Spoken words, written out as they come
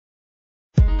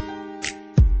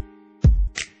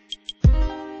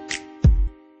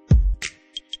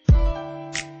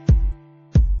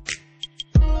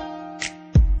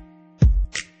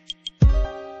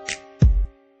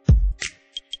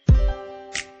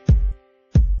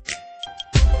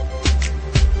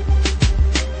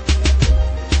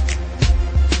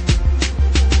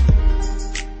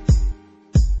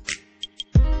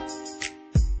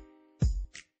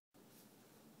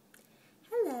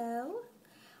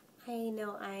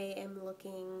I am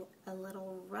looking a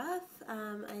little rough.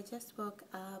 I just woke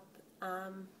up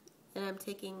and I'm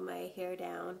taking my hair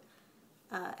down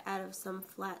out of some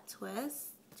flat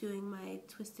twists, doing my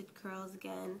twisted curls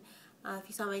again. If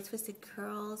you saw my twisted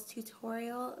curls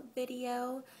tutorial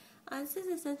video, this is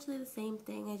essentially the same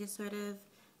thing. I just sort of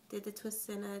did the twists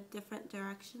in a different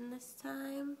direction this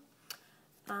time,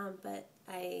 but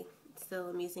I still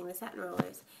am using the satin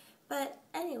rollers. But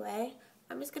anyway,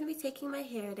 I'm just going to be taking my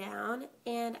hair down,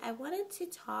 and I wanted to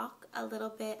talk a little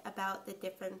bit about the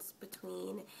difference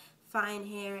between fine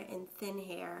hair and thin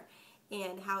hair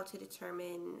and how to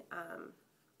determine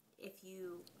if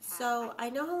you have. So I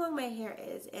know how long my hair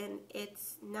is, and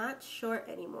it's not short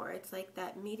anymore. It's like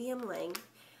that medium length,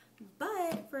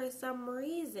 but for some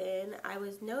reason I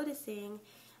was noticing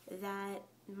that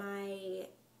my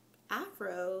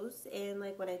afros, and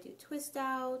like when I do twist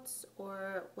outs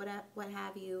or what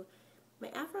have you, my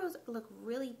afros look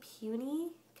really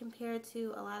puny compared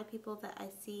to a lot of people that I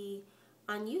see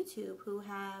on YouTube who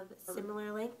have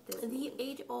similar length. The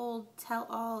age-old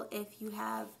tell-all if you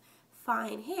have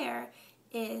fine hair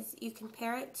is you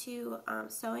compare it to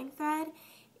sewing thread,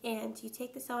 and you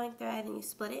take the sewing thread and you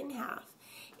split it in half.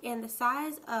 And the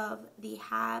size of the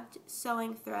halved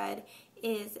sewing thread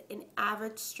is an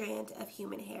average strand of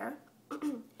human hair.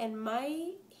 And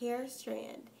my hair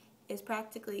strand is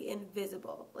practically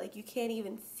invisible. Like, you can't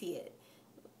even see it,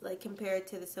 like, compared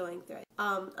to the sewing thread.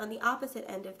 On the opposite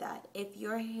end of that, if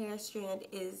your hair strand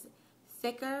is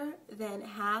thicker than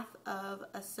half of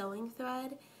a sewing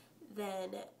thread,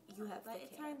 then you have thick hair.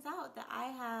 It turns out that I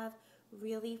have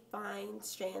really fine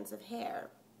strands of hair.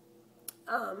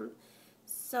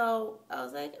 So I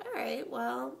was like, all right,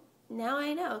 well, now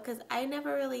I know, because I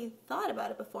never really thought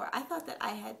about it before. I thought that I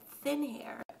had thin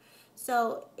hair.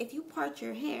 So if you part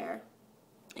your hair,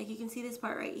 like you can see this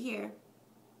part right here,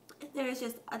 there's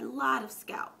just a lot of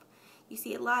scalp. You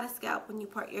see a lot of scalp when you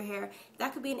part your hair.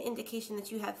 That could be an indication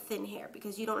that you have thin hair,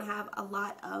 because you don't have a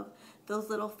lot of those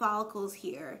little follicles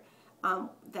here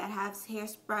that have hair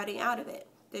sprouting out of it.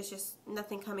 There's just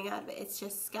nothing coming out of it. It's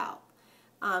just scalp.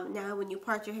 Now when you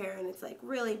part your hair and it's like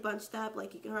really bunched up,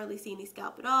 like you can hardly see any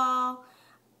scalp at all,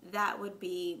 that would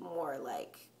be more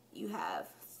like you have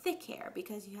thick hair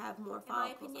because you have more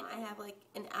follicles. In my opinion, I have like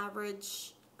an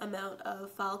average amount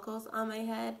of follicles on my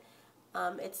head.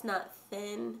 It's not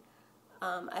thin.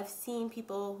 I've seen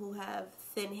people who have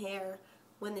thin hair,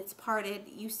 when it's parted,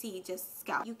 you see just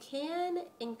scalp. You can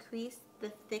increase the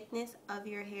thickness of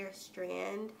your hair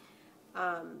strand.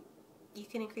 You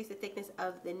can increase the thickness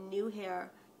of the new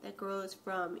hair that grows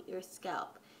from your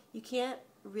scalp. You can't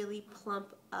really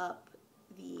plump up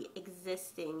the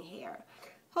existing hair.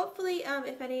 Hopefully,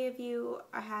 if any of you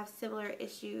have similar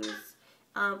issues,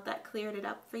 that cleared it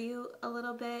up for you a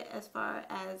little bit as far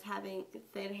as having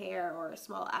thin hair or a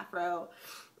small afro.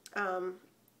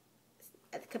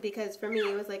 Because for me,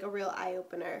 it was like a real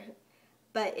eye-opener.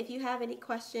 But if you have any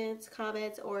questions,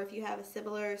 comments, or if you have a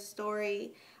similar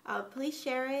story, please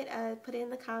share it. Put it in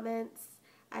the comments.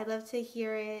 I'd love to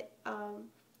hear it.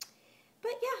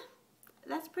 But yeah,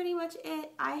 that's pretty much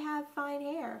it. I have fine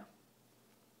hair.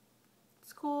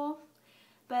 It's cool.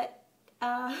 But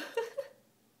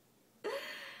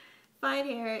fine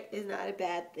hair is not a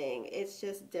bad thing. It's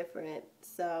just different.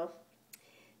 So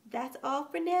that's all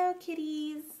for now,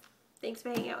 kitties. Thanks for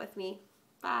hanging out with me.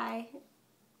 Bye.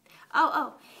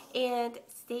 Oh, and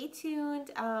stay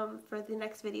tuned for the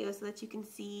next video so that you can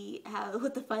see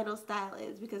what the final style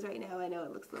is, because right now I know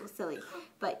it looks a little silly.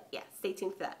 But yeah, stay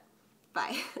tuned for that.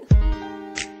 Bye.